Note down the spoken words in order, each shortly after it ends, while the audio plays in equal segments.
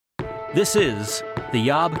This is the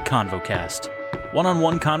Yob ConvoCast,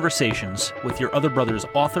 one-on-one conversations with your other brother's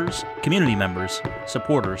authors, community members,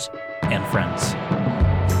 supporters, and friends.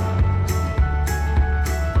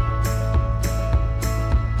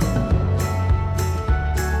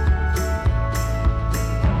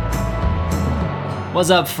 What's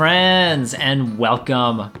up, friends, and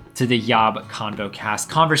welcome to the Yob ConvoCast,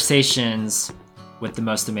 conversations with the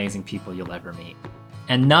most amazing people you'll ever meet.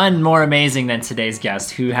 And none more amazing than today's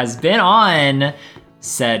guest, who has been on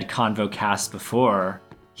said ConvoCast before.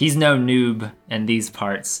 He's no noob in these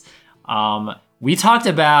parts. We talked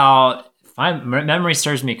about, if my memory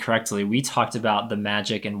serves me correctly, we talked about the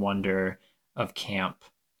magic and wonder of camp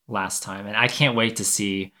last time. And I can't wait to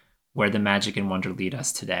see where the magic and wonder lead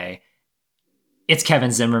us today. It's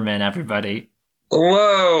Kevin Zimmerman, everybody.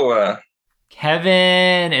 Hello.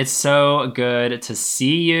 Kevin, it's so good to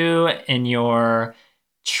see you in your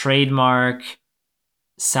trademark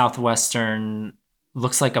Southwestern,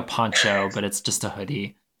 looks like a poncho, but it's just a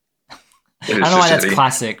hoodie. I don't know why that's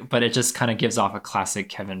classic, but it just kind of gives off a classic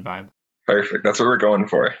Kevin vibe. Perfect. That's what we're going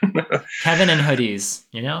for. Kevin and hoodies,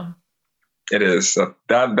 you know? It is.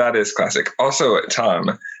 That is classic. Also,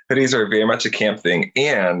 Tom, hoodies are very much a camp thing.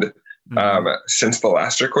 And since the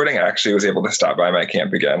last recording, I actually was able to stop by my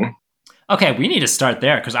camp again. Okay, we need to start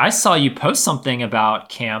there because I saw you post something about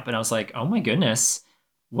camp and I was like, oh my goodness,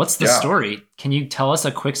 what's the story? Can you tell us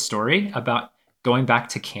a quick story about going back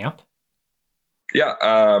to camp? Yeah,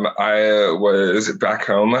 I was back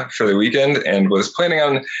home for the weekend and was planning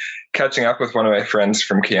on catching up with one of my friends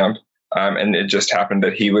from camp. And it just happened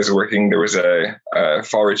that he was working. There was a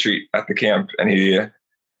fall retreat at the camp and he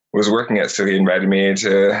was working it. So he invited me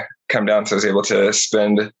to come down. So I was able to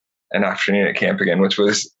spend an afternoon at camp again, which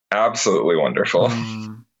was absolutely wonderful.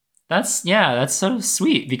 That's so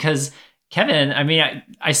sweet because Kevin, I mean,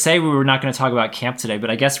 I say we were not going to talk about camp today, but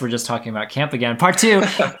I guess we're just talking about camp again, part two,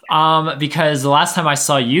 because the last time I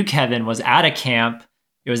saw you, Kevin, was at a camp.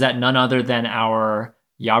 It was at none other than our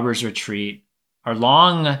Yobbers retreat, our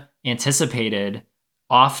long anticipated,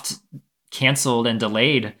 oft canceled and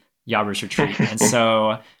delayed Yobbers retreat. And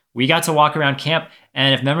so we got to walk around camp.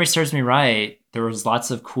 And if memory serves me right, there was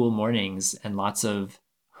lots of cool mornings and lots of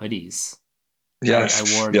hoodies. Yes.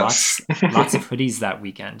 I wore lots of hoodies that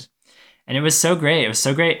weekend. And it was so great. It was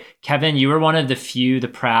so great. Kevin, you were one of the few, the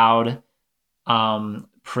proud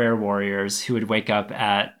prayer warriors who would wake up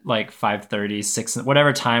at like 5:30, 6,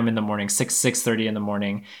 whatever time in the morning, 6:30 in the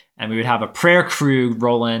morning. And we would have a prayer crew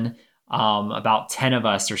rolling, about 10 of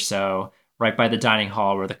us or so, right by the dining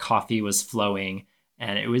hall where the coffee was flowing.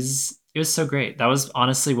 And it was so great. That was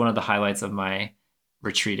honestly one of the highlights of my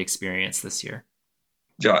retreat experience this year.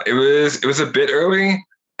 Yeah, it was a bit early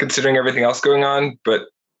considering everything else going on, but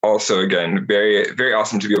also, again, very, very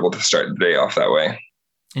awesome to be able to start the day off that way.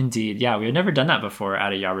 Indeed. Yeah, we had never done that before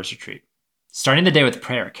at a Yobbers retreat. Starting the day with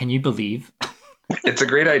prayer. Can you believe? It's a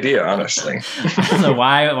great idea, honestly. I don't know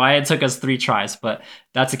why it took us 3 tries, but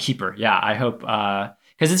that's a keeper. Yeah, I hope,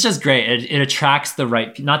 because it's just great. It attracts the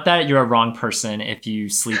right, not that you're a wrong person if you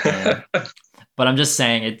sleep in, but I'm just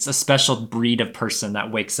saying it's a special breed of person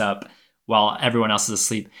that wakes up while everyone else is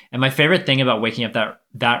asleep. And my favorite thing about waking up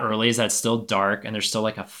that early is that it's still dark and there's still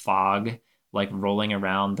like a fog like rolling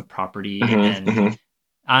around the property. And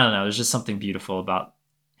I don't know, there's just something beautiful about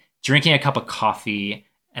drinking a cup of coffee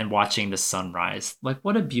and watching the sunrise. Like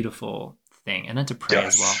what a beautiful thing. And then to pray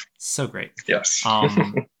as well. So great. Yes.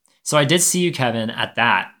 So I did see you, Kevin, at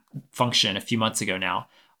that function a few months ago now.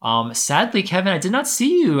 Sadly, Kevin, I did not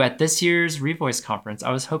see you at this year's Revoice conference.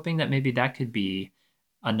 I was hoping that maybe that could be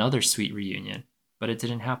another sweet reunion, but it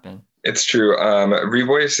didn't happen. It's true.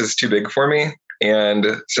 Revoice is too big for me. And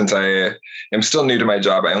since I am still new to my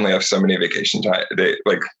job, I only have so many vacation time,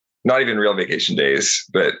 like not even real vacation days,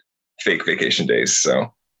 but fake vacation days.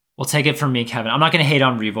 So well, take it from me, Kevin. I'm not going to hate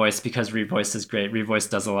on Revoice because Revoice is great. Revoice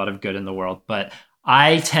does a lot of good in the world, but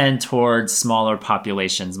I tend towards smaller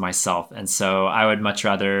populations myself. And so I would much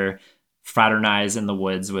rather fraternize in the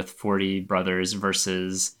woods with 40 brothers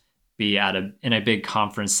versus be in a big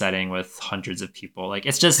conference setting with hundreds of people. Like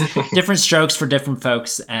it's just different strokes for different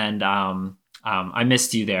folks. And I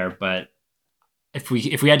missed you there, but if we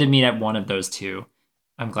had to meet at one of those two,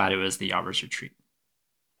 I'm glad it was the Yobbers retreat.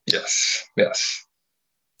 Yes.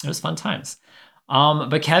 It was fun times.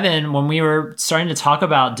 But Kevin, when we were starting to talk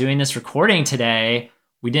about doing this recording today,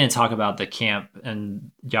 we didn't talk about the camp and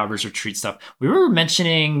Yobbers retreat stuff. We were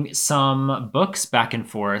mentioning some books back and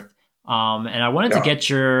forth. And I wanted to get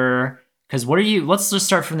because let's just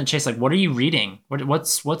start from the chase. Like, what are you reading?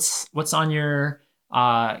 What's on your,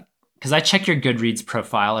 because I check your Goodreads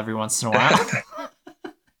profile every once in a while.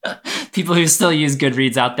 people who still use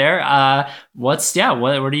Goodreads out there. What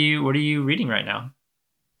are you reading right now?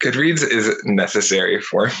 Goodreads is necessary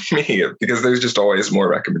for me because there's just always more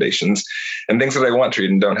recommendations and things that I want to read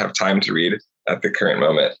and don't have time to read at the current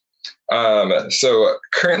moment. So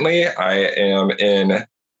currently I am in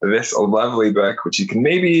this lovely book, which you can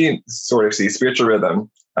maybe sort of see, Spiritual Rhythm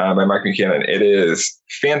by Mark Buchanan. It is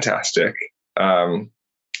fantastic.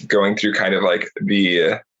 Going through kind of like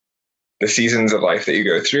the seasons of life that you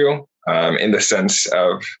go through, in the sense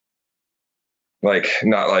of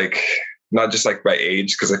not just like by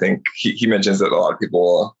age, because I think he mentions that a lot of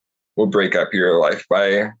people will break up your life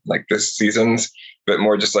by like the seasons, but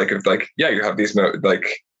more just like if like, yeah, you have these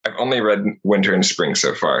I've only read winter and spring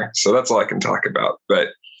so far, so that's all I can talk about. But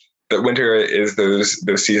the winter is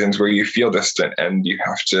those seasons where you feel distant and you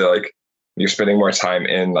have to you're spending more time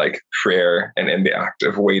in like prayer and in the act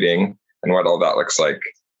of waiting and what all that looks like.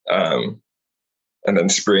 And then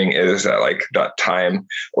spring is that time,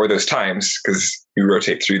 or those times, because you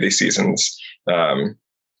rotate through these seasons, the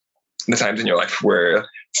times in your life where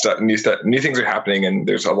new things are happening and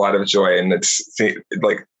there's a lot of joy, and it's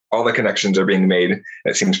like all the connections are being made.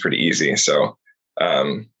 It seems pretty easy. So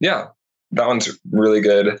yeah, that one's really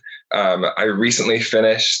good. I recently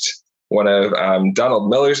finished one of Donald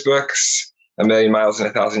Miller's books, A Million Miles in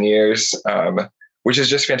 1,000 Years, which is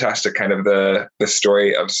just fantastic. Kind of the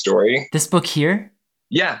story of story. This book here?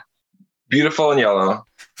 Yeah. Beautiful and yellow.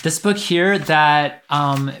 This book here that,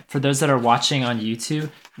 for those that are watching on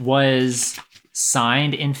YouTube, was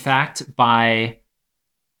signed, in fact, by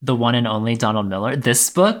the one and only Donald Miller. This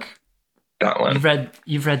book? That one.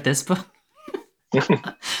 You've read this book?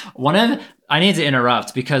 I need to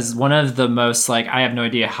interrupt because one of the most I have no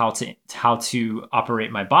idea how to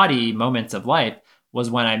operate my body moments of life was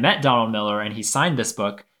when I met Donald Miller and he signed this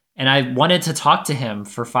book, and I wanted to talk to him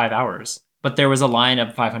for 5 hours, but there was a line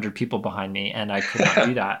of 500 people behind me and I could not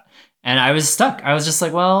do that. And I was stuck. I was just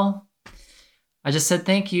like, well, I just said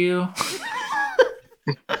thank you.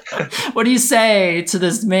 What do you say to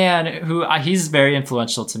this man who he's very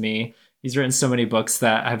influential to me? He's written so many books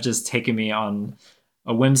that have just taken me on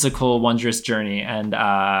a whimsical, wondrous journey. And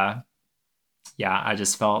I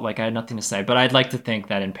just felt like I had nothing to say. But I'd like to think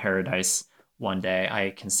that in paradise one day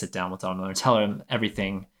I can sit down with Donald Miller and tell him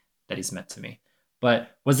everything that he's meant to me.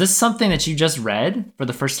 But was this something that you just read for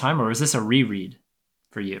the first time, or was this a reread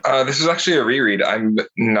for you? This was actually a reread. I'm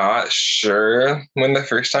not sure when the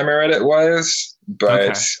first time I read it was,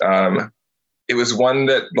 but okay. It was one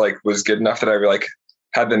that was good enough that I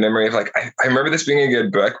had the memory of I remember this being a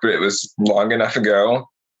good book, but it was long enough ago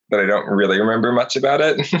that I don't really remember much about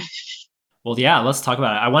it. Well, yeah, let's talk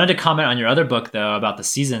about it. I wanted to comment on your other book, though, about the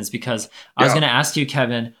seasons, because I was going to ask you,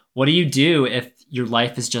 Kevin, what do you do if your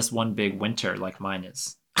life is just one big winter like mine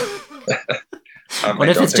is? What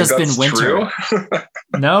if it's just been winter?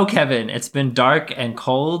 No, Kevin, it's been dark and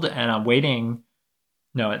cold and I'm waiting.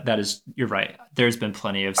 No, you're right. There's been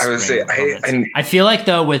plenty of spring. I would say, I feel like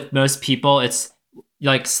though with most people, it's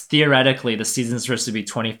theoretically the season's supposed to be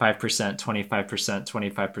 25%, 25%, 25%,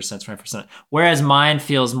 20%. Whereas mine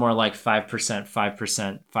feels more like 5%,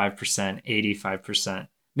 5%, 5%, 85%.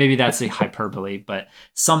 Maybe that's a hyperbole, but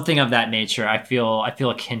something of that nature. I feel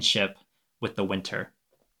a kinship with the winter,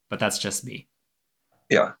 but that's just me.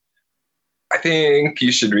 Yeah. I think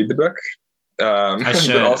you should read the book. I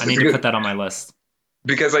should. I need to put that on my list.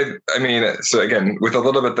 Because so again, with a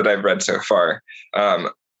little bit that I've read so far,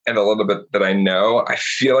 and a little bit that I know, I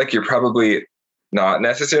feel like you're probably not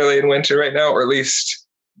necessarily in winter right now, or at least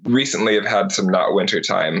recently have had some not winter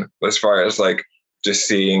time as far as just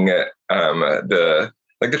seeing the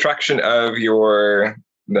traction of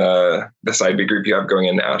the side B group you have going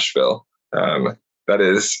into Asheville. That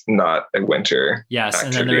is not a winter yes,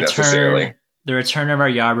 activity and then necessarily. The return of our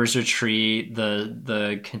Yobbers retreat,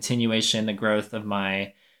 the continuation, the growth of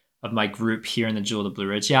my group here in the Jewel of the Blue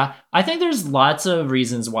Ridge. Yeah, I think there's lots of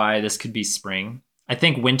reasons why this could be spring. I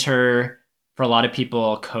think winter, for a lot of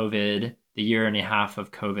people, COVID, the year and a half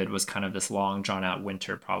of COVID was kind of this long, drawn out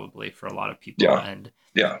winter probably for a lot of people.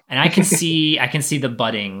 Yeah. And I can see the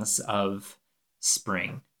buddings of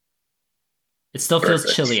spring. It still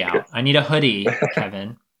feels chilly out. I need a hoodie,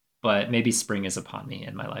 Kevin, but maybe spring is upon me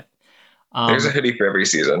in my life. There's a hoodie for every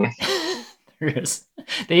season. There is.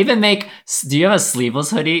 They even make. Do you have a sleeveless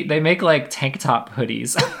hoodie? They make tank top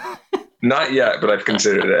hoodies. Not yet, but I've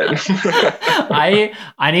considered it.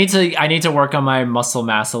 I need to work on my muscle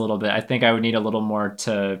mass a little bit. I think I would need a little more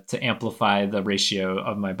to amplify the ratio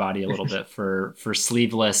of my body a little bit for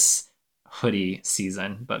sleeveless hoodie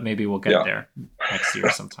season. But maybe we'll get there next year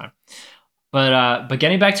sometime. But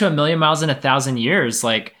getting back to A Million Miles in 1,000 Years,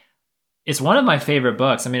 it's one of my favorite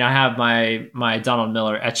books. I mean, I have my Donald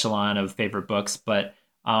Miller echelon of favorite books, but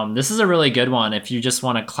this is a really good one if you just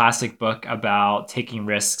want a classic book about taking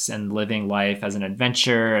risks and living life as an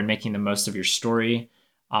adventure and making the most of your story.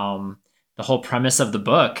 The whole premise of the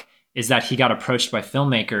book is that he got approached by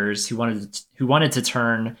filmmakers who wanted to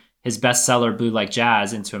turn his bestseller Blue Like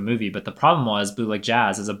Jazz into a movie, but the problem was Blue Like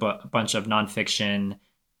Jazz is a bunch of nonfiction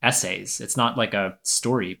essays. It's not like a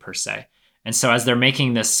story per se. And so as they're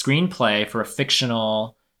making this screenplay for a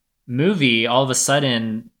fictional movie, all of a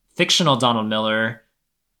sudden, fictional Donald Miller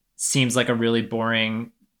seems like a really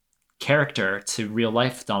boring character to real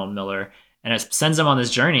life Donald Miller. And it sends him on this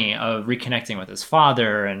journey of reconnecting with his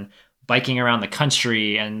father and biking around the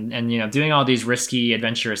country and doing all these risky,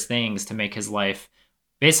 adventurous things to make his life,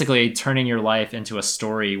 basically turning your life into a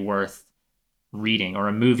story worth reading or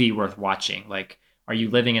a movie worth watching. Like, are you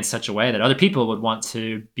living in such a way that other people would want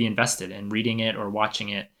to be invested in reading it or watching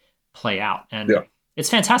it play out? And it's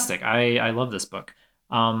fantastic. I love this book.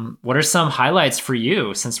 What are some highlights for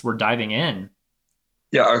you since we're diving in?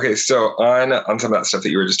 Yeah. Okay. So on some of that stuff that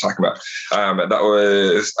you were just talking about,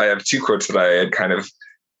 I have two quotes that I had kind of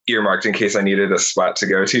earmarked in case I needed a spot to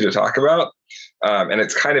go to talk about. And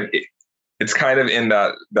it's kind of in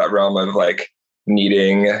that realm of like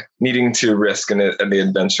needing to risk in the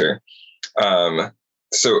adventure.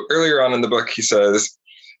 So earlier on in the book, he says,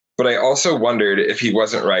 but I also wondered if he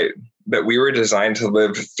wasn't right, that we were designed to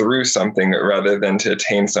live through something rather than to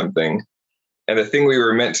attain something. And the thing we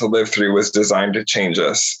were meant to live through was designed to change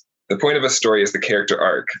us. The point of a story is the character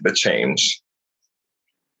arc, the change.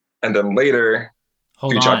 And then later,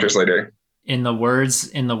 chapters later. In the words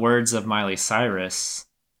of Miley Cyrus,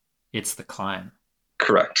 it's the climb.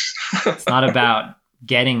 Correct. It's not about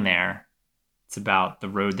getting there. It's about the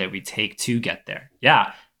road that we take to get there.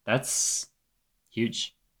 Yeah, that's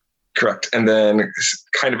huge. Correct. And then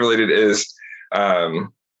kind of related is the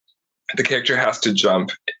character has to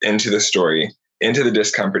jump into the story, into the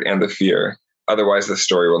discomfort and the fear. Otherwise, the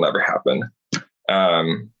story will never happen.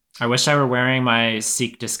 I wish I were wearing my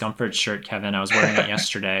Seek Discomfort shirt, Kevin. I was wearing it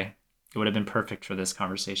yesterday. It would have been perfect for this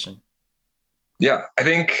conversation. Yeah, I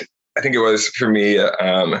think it was for me,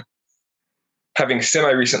 having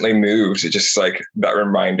semi-recently moved, just like that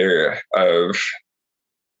reminder of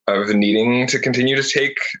needing to continue to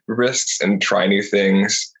take risks and try new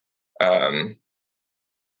things, or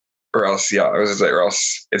else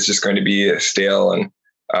it's just going to be stale. And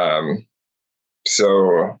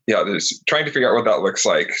there's trying to figure out what that looks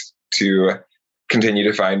like to continue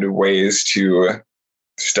to find ways to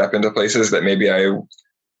step into places that maybe I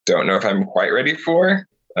don't know if I'm quite ready for.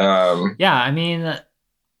 I mean,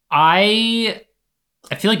 I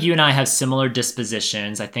feel like you and I have similar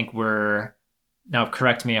dispositions. I think now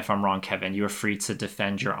correct me if I'm wrong, Kevin, you are free to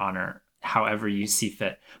defend your honor however you see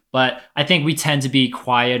fit. But I think we tend to be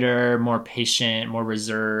quieter, more patient, more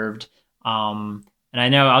reserved. And I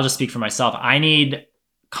know I'll just speak for myself. I need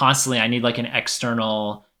like an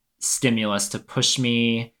external stimulus to push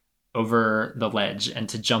me over the ledge and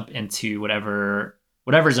to jump into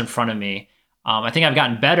whatever's in front of me. I think I've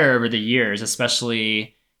gotten better over the years,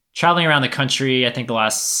 especially traveling around the country. I think the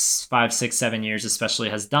last 5, 6, 7 years especially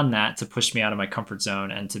has done that to push me out of my comfort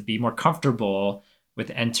zone and to be more comfortable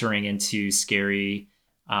with entering into scary,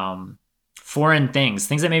 foreign things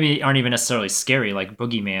that maybe aren't even necessarily scary, like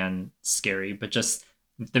Boogeyman scary, but just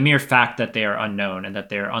the mere fact that they are unknown and that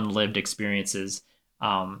they're unlived experiences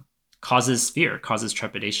causes fear, causes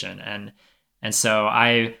trepidation. And so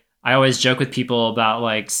I always joke with people about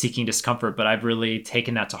like seeking discomfort, but I've really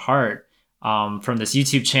taken that to heart from this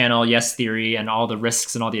YouTube channel, Yes Theory, and all the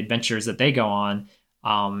risks and all the adventures that they go on.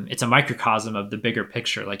 It's a microcosm of the bigger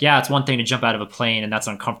picture. Like, yeah, it's one thing to jump out of a plane and that's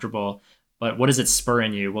uncomfortable, but what does it spur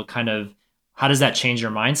in you? How does that change your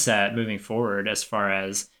mindset moving forward as far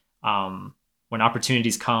as when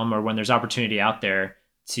opportunities come or when there's opportunity out there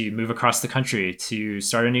to move across the country, to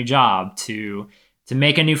start a new job, to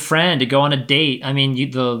make a new friend, to go on a date? I mean,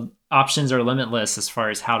 the options are limitless as far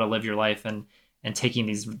as how to live your life and taking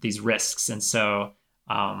these risks. And so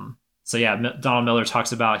Donald Miller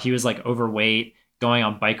talks about, he was like overweight, going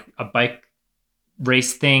on a bike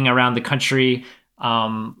race thing around the country,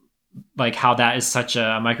 like how that is such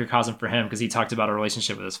a microcosm for him, because he talked about a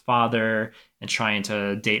relationship with his father and trying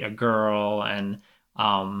to date a girl. And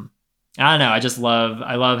I don't know,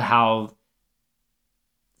 I love how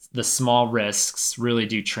the small risks really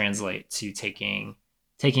do translate to taking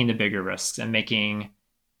the bigger risks and making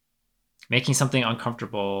something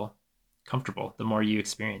uncomfortable comfortable the more you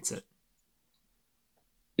experience it.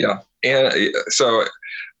 Yeah. And so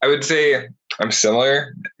I would say I'm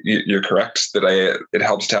similar. You're correct that it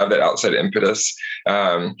helps to have that outside impetus.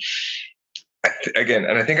 again,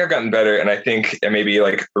 and I think I've gotten better, and I think it maybe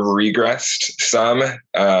like regressed some,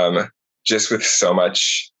 just with so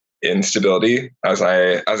much instability as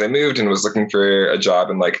I moved and was looking for a job,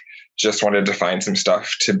 and like just wanted to find some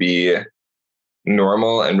stuff to be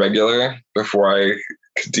normal and regular before I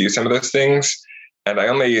could do some of those things. And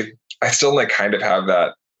I still like kind of have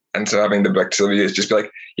that. And so having the book to is just be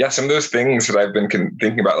like, yeah, some of those things that I've been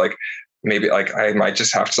thinking about, like maybe like I might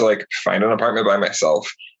just have to like find an apartment by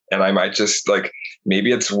myself. And I might just like,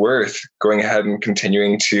 maybe it's worth going ahead and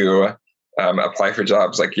continuing to apply for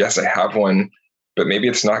jobs. Like, yes, I have one, but maybe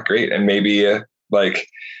it's not great. And maybe like,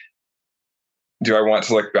 do I want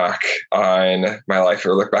to look back on my life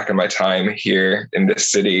or look back on my time here in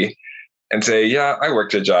this city and say, yeah, I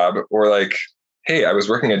worked a job, or like, hey, I was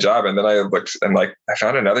working a job and then I looked and like, I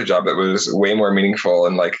found another job that was way more meaningful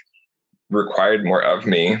and like required more of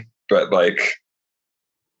me. But like,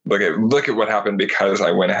 look at what happened because I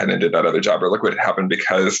went ahead and did that other job, or look what happened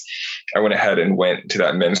because I went ahead and went to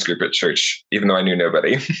that men's group at church, even though I knew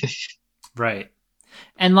nobody. Right.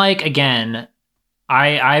 And like, again,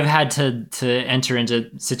 I've had to enter into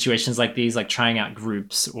situations like these, like trying out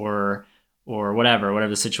groups or whatever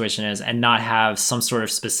the situation is, and not have some sort of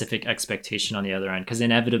specific expectation on the other end, because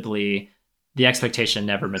inevitably the expectation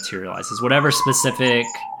never materializes. Whatever specific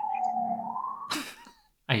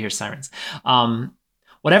I hear sirens.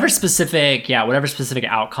 Whatever specific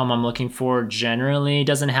outcome I'm looking for generally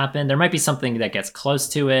doesn't happen. There might be something that gets close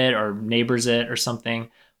to it or neighbors it or something,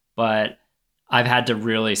 but I've had to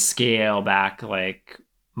really scale back like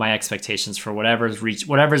my expectations for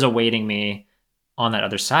whatever's awaiting me on that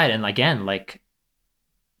other side. And again, like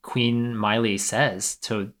Queen Miley says,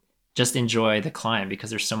 to just enjoy the climb, because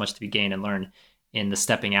there's so much to be gained and learned in the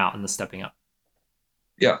stepping out and the stepping up.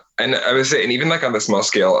 Yeah. And I would say, and even like on the small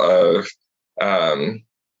scale of, I'm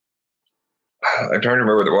trying to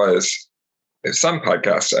remember what it was. Some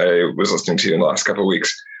podcast I was listening to in the last couple of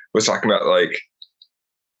weeks was talking about like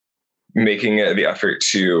making the effort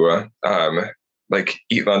to like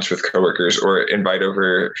eat lunch with coworkers or invite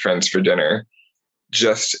over friends for dinner.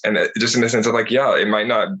 Just in the sense of like, yeah, it might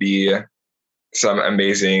not be some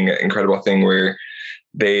amazing, incredible thing where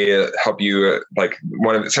they help you, like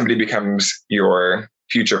somebody becomes your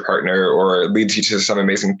future partner or leads you to some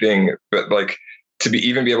amazing thing, but like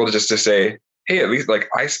even be able to just to say, hey, at least like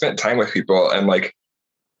I spent time with people, and like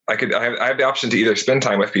I have the option to either spend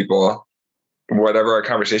time with people, whatever our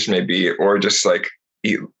conversation may be, or just like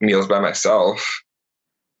eat meals by myself.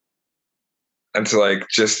 And so like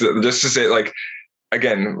just to say, like,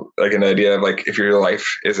 again, like an idea of like, if your life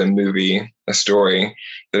is a movie, a story,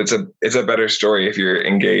 that it's a better story if you're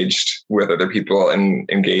engaged with other people and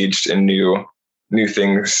engaged in new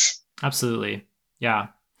things. Absolutely. Yeah.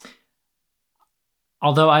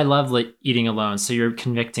 Although I love like eating alone, so you're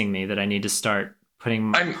convicting me that I need to start putting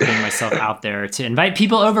myself out there to invite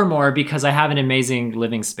people over more, because I have an amazing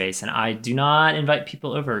living space and I do not invite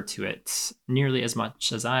people over to it nearly as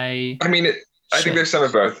much as I mean, I think there's some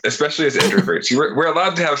of both, especially as introverts. We're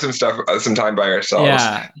allowed to have some time by ourselves.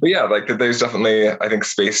 Yeah. But yeah, like there's definitely, I think,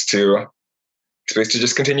 space to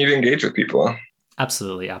just continue to engage with people.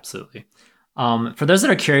 Absolutely. Absolutely. For those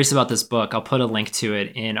that are curious about this book, I'll put a link to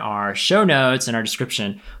it in our show notes and our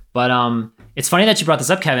description. But it's funny that you brought this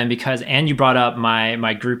up, Kevin, and you brought up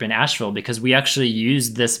my group in Asheville, because we actually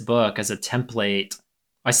used this book as a template.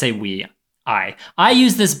 I say we, I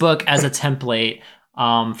used this book as a template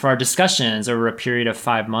for our discussions over a period of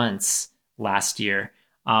 5 months last year.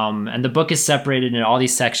 And the book is separated into all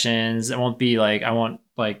these sections. I won't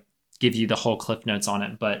give you the whole cliff notes on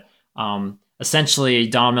it, but essentially,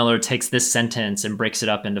 Donald Miller takes this sentence and breaks it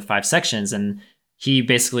up into 5 sections, and he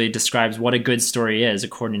basically describes what a good story is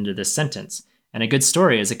according to this sentence. And a good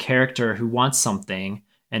story is a character who wants something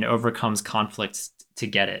and overcomes conflicts to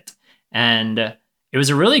get it. And it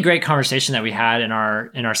was a really great conversation that we had in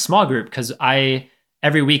our small group, because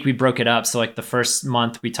every week we broke it up. So like the first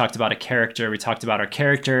month we talked about a character, we talked about our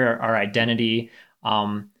character, our identity.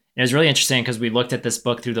 It was really interesting because we looked at this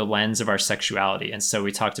book through the lens of our sexuality. And so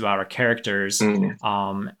we talked about our characters,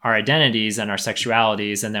 our identities and our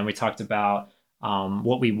sexualities. And then we talked about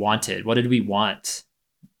what we wanted. What did we want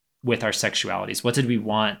with our sexualities? What did we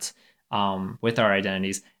want with our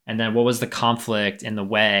identities? And then what was the conflict in the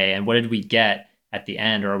way? And what did we get at the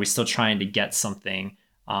end? Or are we still trying to get something?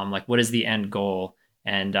 Like, what is the end goal?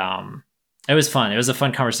 And it was fun. It was a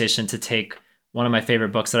fun conversation to take one of my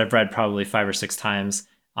favorite books that I've read probably 5 or 6 times,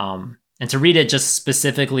 and to read it just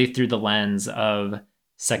specifically through the lens of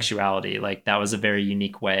sexuality. Like, that was a very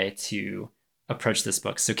unique way to approach this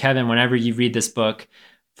book. So Kevin, whenever you read this book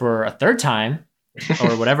for a 3rd time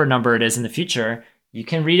or whatever number it is in the future, you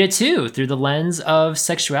can read it too through the lens of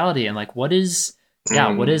sexuality and like what is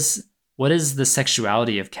the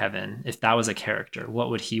sexuality of Kevin? If that was a character, what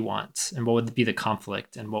would he want, and what would be the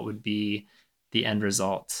conflict, and what would be the end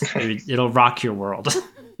result? It'll rock your world.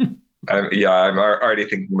 I'm already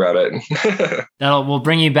thinking about it. We'll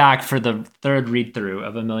bring you back for the third read through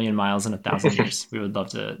of A Million Miles in 1,000 Years. We would love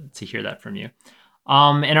to hear that from you.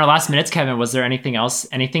 In our last minutes, Kevin, was there anything else,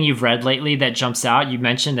 anything you've read lately that jumps out? You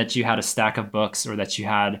mentioned that you had a stack of books, or that you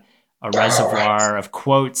had a reservoir of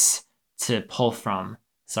quotes to pull from.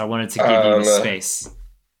 So I wanted to give you the space.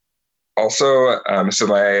 Also,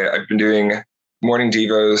 I've been doing morning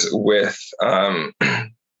devos with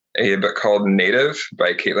a book called Native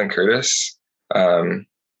by Caitlin Curtis.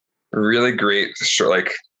 Really great, short,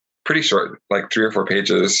 pretty short, 3 or 4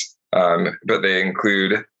 pages. But they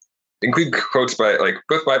include quotes by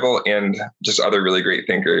both Bible and just other really great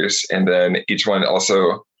thinkers. And then each one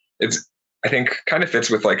also, I think kind of fits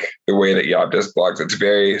with the way that Yob does blogs. It's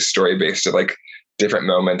very story based of different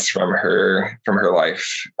moments from her life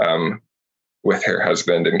with her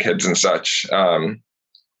husband and kids and such.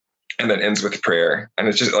 And then ends with prayer. And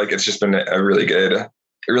it's just been a really good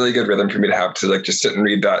rhythm for me to have to just sit and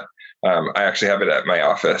read that. I actually have it at my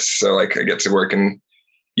office. So I get to work and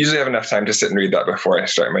usually have enough time to sit and read that before I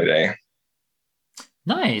start my day.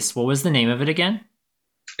 Nice. What was the name of it again?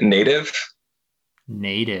 Native.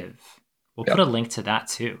 We'll put a link to that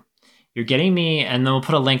too. You're getting me, and then we'll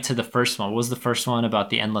put a link to the first one. What was the first one about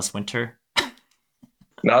the endless winter?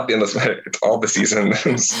 Not the endless winter. It's all the seasons.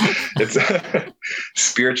 It's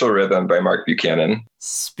Spiritual Rhythm by Mark Buchanan.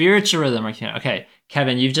 Spiritual Rhythm, Mark Buchanan. Okay,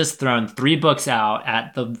 Kevin, you've just thrown 3 books out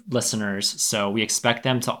at the listeners, so we expect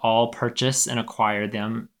them to all purchase and acquire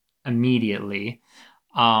them immediately.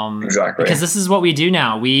 Exactly. Because this is what we do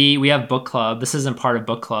now. We have book club. This isn't part of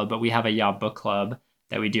book club, but we have a Yob book club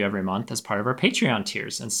that we do every month as part of our Patreon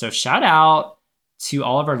tiers. And so shout out to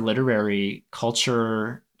all of our literary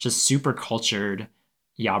culture, just super cultured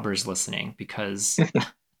Yobbers listening, because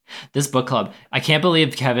this book club, I can't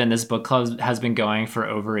believe, Kevin, this book club has been going for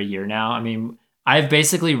over a year now. I mean, I've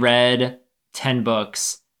basically read 10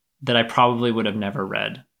 books that I probably would have never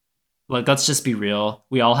read. Let's just be real.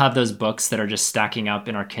 We all have those books that are just stacking up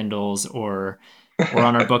in our Kindles or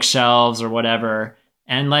on our bookshelves or whatever.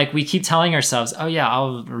 And we keep telling ourselves, oh yeah,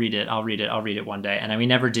 I'll read it one day. And we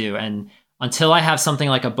never do. And until I have something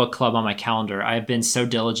like a book club on my calendar, I've been so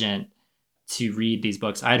diligent to read these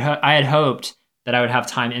books. I had hoped that I would have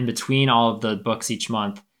time in between all of the books each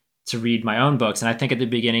month to read my own books. And I think at the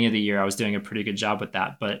beginning of the year, I was doing a pretty good job with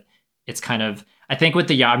that. But it's kind of, I think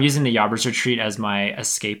with I'm using the Yobbers Retreat as my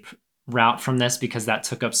escape route from this, because that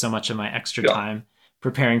took up so much of my extra time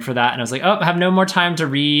preparing for that. And I was like, oh, I have no more time to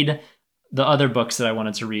read the other books that I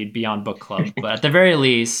wanted to read beyond book club. But at the very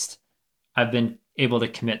least, I've been able to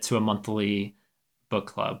commit to a monthly book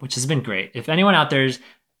club, which has been great. If anyone out there's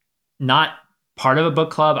not part of a book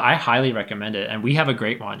club, I highly recommend it. And we have a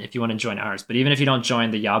great one if you want to join ours. But even if you don't join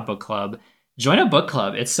the Yob book club, join a book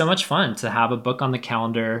club. It's so much fun to have a book on the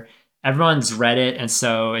calendar. Everyone's read it. And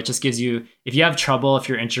so it just gives you, if you have trouble, if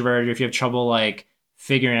you're introverted, or if you have trouble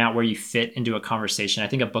figuring out where you fit into a conversation, I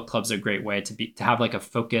think a book club's a great way to have a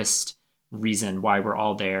focused reason why we're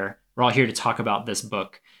all there. We're all here to talk about this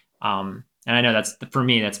book. And I know for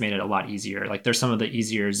me, that's made it a lot easier. There's some of the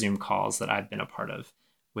easier Zoom calls that I've been a part of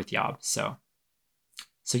with Yob. So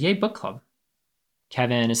yay, book club.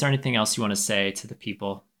 Kevin, is there anything else you want to say to the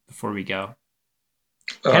people before we go?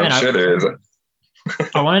 Kevin, sure there is.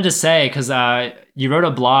 I wanted to say, because you wrote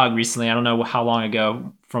a blog recently, I don't know how long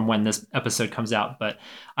ago from when this episode comes out, but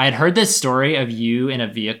I had heard this story of you in a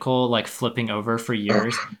vehicle flipping over for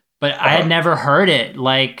years, but I had never heard it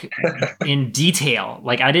in detail.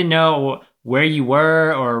 I didn't know where you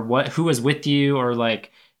were or who was with you, or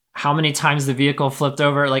how many times the vehicle flipped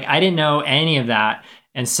over. I didn't know any of that.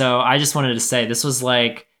 And so I just wanted to say this was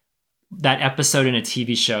that episode in a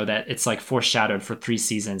TV show that it's foreshadowed for 3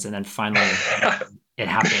 seasons, and then finally it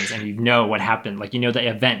happens and you know what happened. The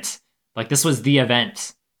event, this was the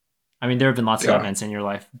event. I mean, there have been lots of events in your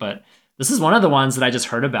life, but this is one of the ones that I just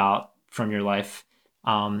heard about from your life,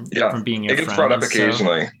 from being your friend. It gets brought up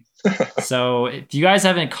occasionally. So if you guys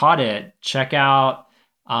haven't caught it, check out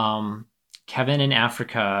Kevin in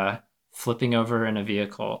Africa flipping over in a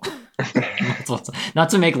vehicle. Not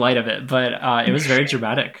to make light of it, but it was very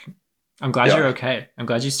dramatic. I'm glad you're okay. I'm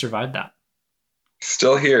glad you survived that.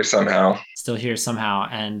 Still here somehow.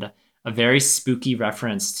 And a very spooky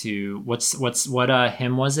reference to what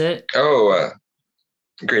hymn was it?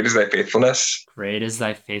 Great is thy faithfulness. Great is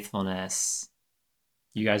thy faithfulness.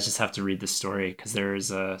 You guys just have to read the story, because there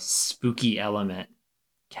is a spooky element,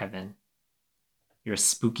 Kevin. You're a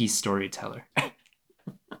spooky storyteller.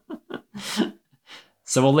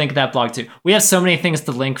 So we'll link that blog too. We have so many things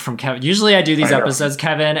to link from Kevin. Usually I do these episodes,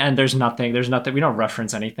 Kevin, and there's nothing. We don't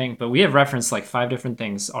reference anything, but we have referenced like 5 different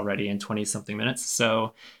things already in 20 something minutes.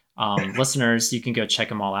 So listeners, you can go check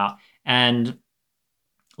them all out. And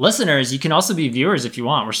listeners, you can also be viewers if you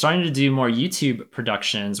want. We're starting to do more YouTube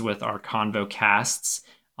productions with our Convo casts,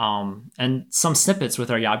 and some snippets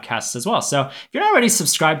with our Yobcasts as well. So if you're not already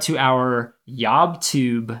subscribed to our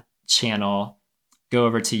YobTube channel, go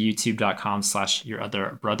over to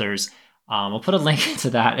youtube.com/yourotherbrothers. We'll put a link to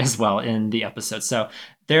that as well in the episode. So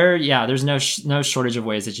there's no shortage of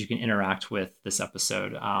ways that you can interact with this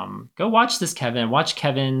episode. Go watch this, Kevin. Watch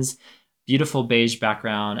Kevin's beautiful beige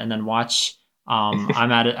background, and then watch. I'm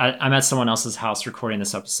at someone else's house recording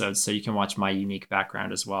this episode, so you can watch my unique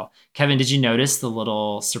background as well. Kevin, did you notice the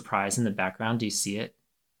little surprise in the background? Do you see it?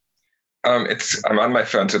 I'm on my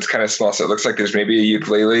phone, so it's kind of small. So it looks like there's maybe a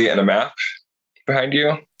ukulele and a map behind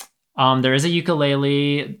you. There is a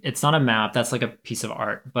ukulele. It's not a map. That's like a piece of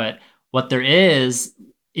art. But what there is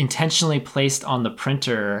intentionally placed on the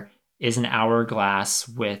printer is an hourglass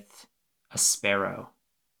with a sparrow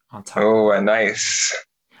on top. Oh, nice.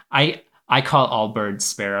 I call all birds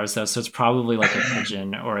sparrows though, so it's probably like a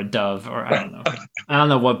pigeon or a dove, or I don't know. I don't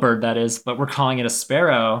know what bird that is, but we're calling it a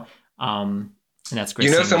sparrow. And that's great.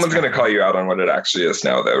 You know, someone's going to call you out on what it actually is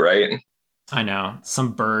now, though, right? I know,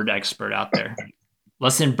 some bird expert out there.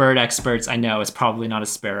 Listen, bird experts, I know it's probably not a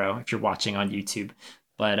sparrow if you're watching on YouTube,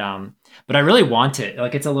 but I really want it.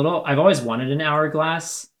 Like, it's a little. I've always wanted an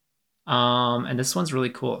hourglass, and this one's really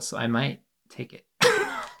cool, so I might take it.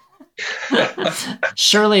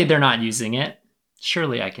 Surely they're not using it.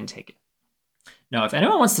 Surely I can take it. No, if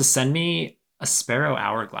anyone wants to send me a sparrow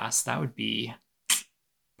hourglass, that would be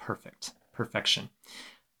perfection.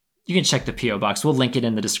 You can check the P.O. box. We'll link it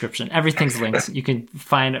in the description. Everything's linked. You can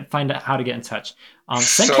find out how to get in touch.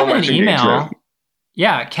 Send so Kevin an email. Engagement.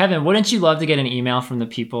 Yeah, Kevin, wouldn't you love to get an email from the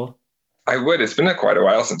people? I would. It's been quite a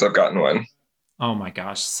while since I've gotten one. Oh my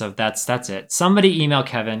gosh. So that's it. Somebody email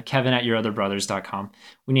Kevin at yourotherbrothers.com.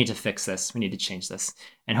 We need to fix this. We need to change this.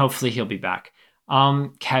 And hopefully he'll be back.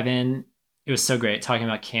 Kevin, it was so great talking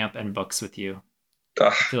about camp and books with you.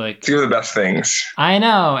 I feel like 2 of the best things. I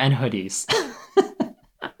know, and hoodies.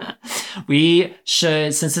 We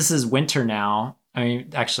should, since this is winter now, I mean,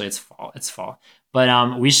 actually it's fall.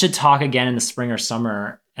 But we should talk again in the spring or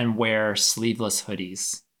summer and wear sleeveless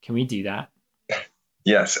hoodies. Can we do that?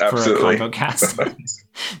 Yes, absolutely. For a Convo cast.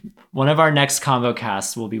 One of our next Convo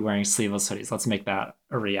casts will be wearing sleeveless hoodies. Let's make that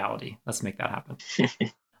a reality. Let's make that happen.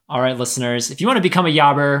 All right, listeners, if you want to become a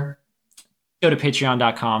Yobber, go to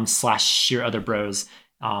patreon.com/yourotherbros.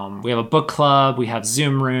 We have a book club. We have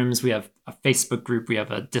Zoom rooms. We have a Facebook group. We have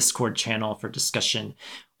a Discord channel for discussion.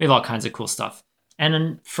 We have all kinds of cool stuff. And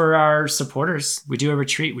then for our supporters, we do a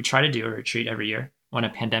retreat. We try to do a retreat every year when a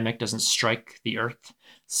pandemic doesn't strike the earth.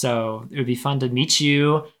 So it would be fun to meet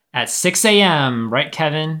you at 6 a.m., right,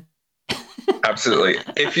 Kevin? Absolutely.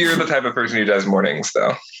 If you're the type of person who does mornings,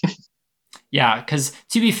 though. Yeah, because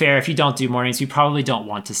to be fair, if you don't do mornings, we probably don't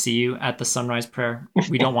want to see you at the sunrise prayer.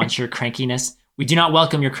 We don't want your crankiness. We do not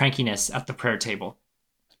welcome your crankiness at the prayer table.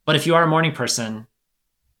 But if you are a morning person,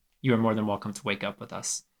 you are more than welcome to wake up with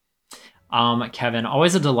us. Kevin,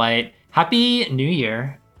 always a delight. Happy New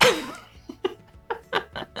Year.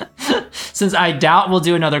 Since I doubt we'll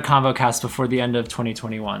do another Convo cast before the end of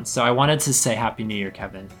 2021. So I wanted to say Happy New Year,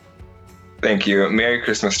 Kevin. Thank you. Merry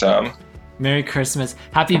Christmas, Tom. Merry Christmas.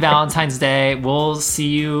 Happy Valentine's Day. We'll see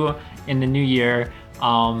you in the new year.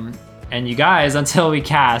 And you guys, until we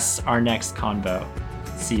cast our next Convo.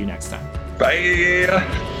 See you next time.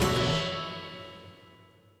 Bye.